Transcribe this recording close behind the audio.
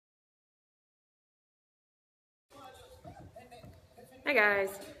Hi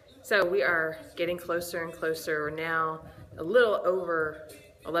guys. So we are getting closer and closer. We're now a little over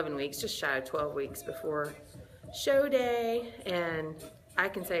 11 weeks, just shy of 12 weeks before show day, and I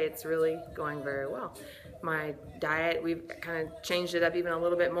can say it's really going very well. My diet, we've kind of changed it up even a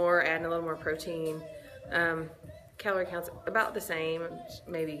little bit more, adding a little more protein. Calorie count's about the same,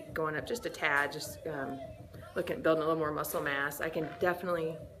 maybe going up just a tad, just looking at building a little more muscle mass. I can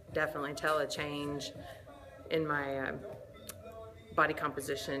definitely tell a change in my body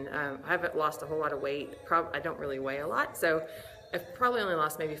composition. I haven't lost a whole lot of weight. I don't really weigh a lot, so I've probably only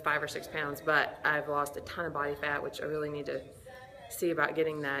lost maybe 5 or 6 pounds, but I've lost a ton of body fat, which I really need to see about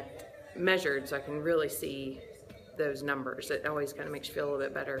getting that measured so I can really see those numbers. It always kind of makes you feel a little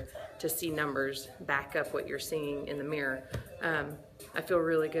bit better to see numbers back up what you're seeing in the mirror. I feel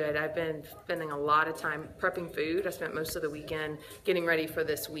really good. I've been spending a lot of time prepping food. I spent most of the weekend getting ready for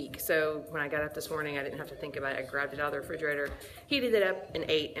this week. So when I got up this morning, I didn't have to think about it. I grabbed it out of the refrigerator, heated it up, and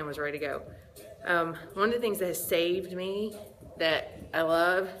ate, and was ready to go. One of the things that has saved me that I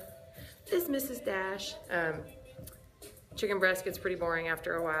love is Mrs. Dash. Chicken breast gets pretty boring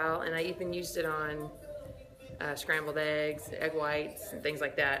after a while, and I even used it on scrambled eggs, egg whites, and things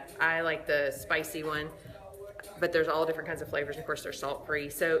like that. I like the spicy one, but there's all different kinds of flavors. Of course, they're salt-free.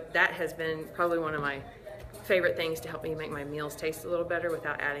 So that has been probably one of my favorite things to help me make my meals taste a little better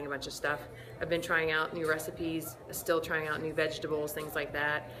without adding a bunch of stuff. I've been trying out new recipes, still trying out new vegetables, things like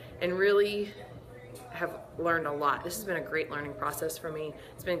that, and really have learned a lot. This has been a great learning process for me.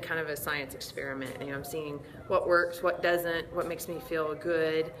 It's been kind of a science experiment. You know, I'm seeing what works, what doesn't, what makes me feel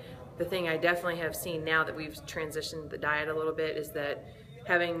good. The thing I definitely have seen now that we've transitioned the diet a little bit is that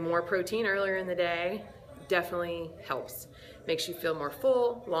having more protein earlier in the day definitely helps. Makes you feel more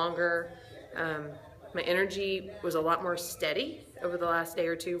full, longer. My energy was a lot more steady over the last day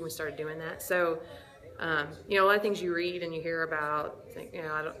or two when we started doing that. So, you know, a lot of things you read and you hear about,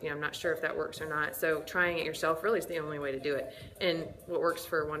 I'm not sure if that works or not. So trying it yourself really is the only way to do it. And what works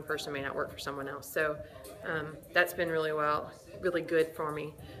for one person may not work for someone else. So that's been really good for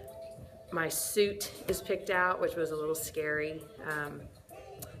me. My suit is picked out, which was a little scary.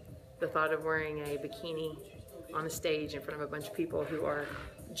 The thought of wearing a bikini on a stage in front of a bunch of people who are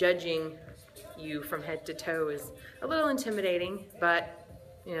judging you from head to toe is a little intimidating, but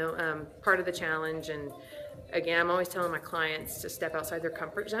you know, part of the challenge. And again, I'm always telling my clients to step outside their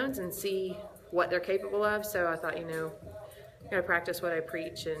comfort zones and see what they're capable of. So I thought, you know, I gotta practice what I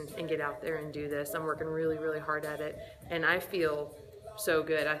preach and get out there and do this. I'm working really hard at it, and I feel so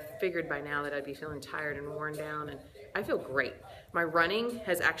good. I figured by now that I'd be feeling tired and worn down, and I feel great. My running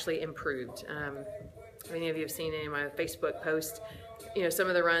has actually improved. Many of you have seen it in my Facebook post. You know, some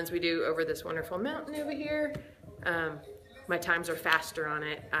of the runs we do over this wonderful mountain over here, my times are faster on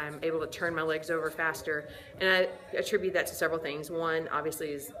it. I'm able to turn my legs over faster, and I attribute that to several things. One, obviously,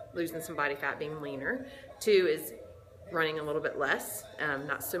 is losing some body fat, being leaner. Two is running a little bit less,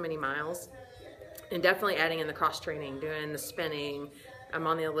 not so many miles. And definitely adding in the cross training, doing the spinning. I'm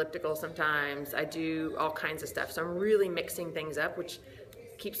on the elliptical sometimes. I do all kinds of stuff. So I'm really mixing things up, which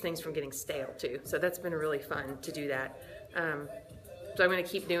keeps things from getting stale too. So that's been really fun to do that. So I'm gonna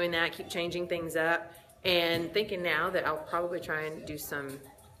keep doing that, keep changing things up, and thinking now that I'll probably try and do some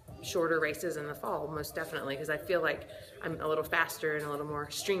shorter races in the fall, most definitely, because I feel like I'm a little faster and a little more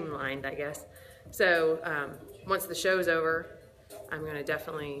streamlined, I guess. So once the show's over, I'm going to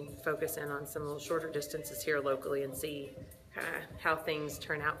definitely focus in on some little shorter distances here locally and see how things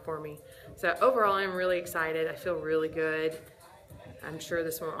turn out for me. So overall, I'm really excited. I feel really good. I'm sure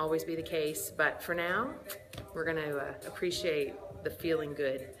this won't always be the case, but for now, we're going to appreciate the feeling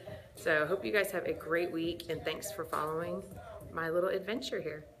good. So I hope you guys have a great week, and thanks for following my little adventure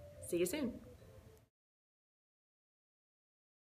here. See you soon.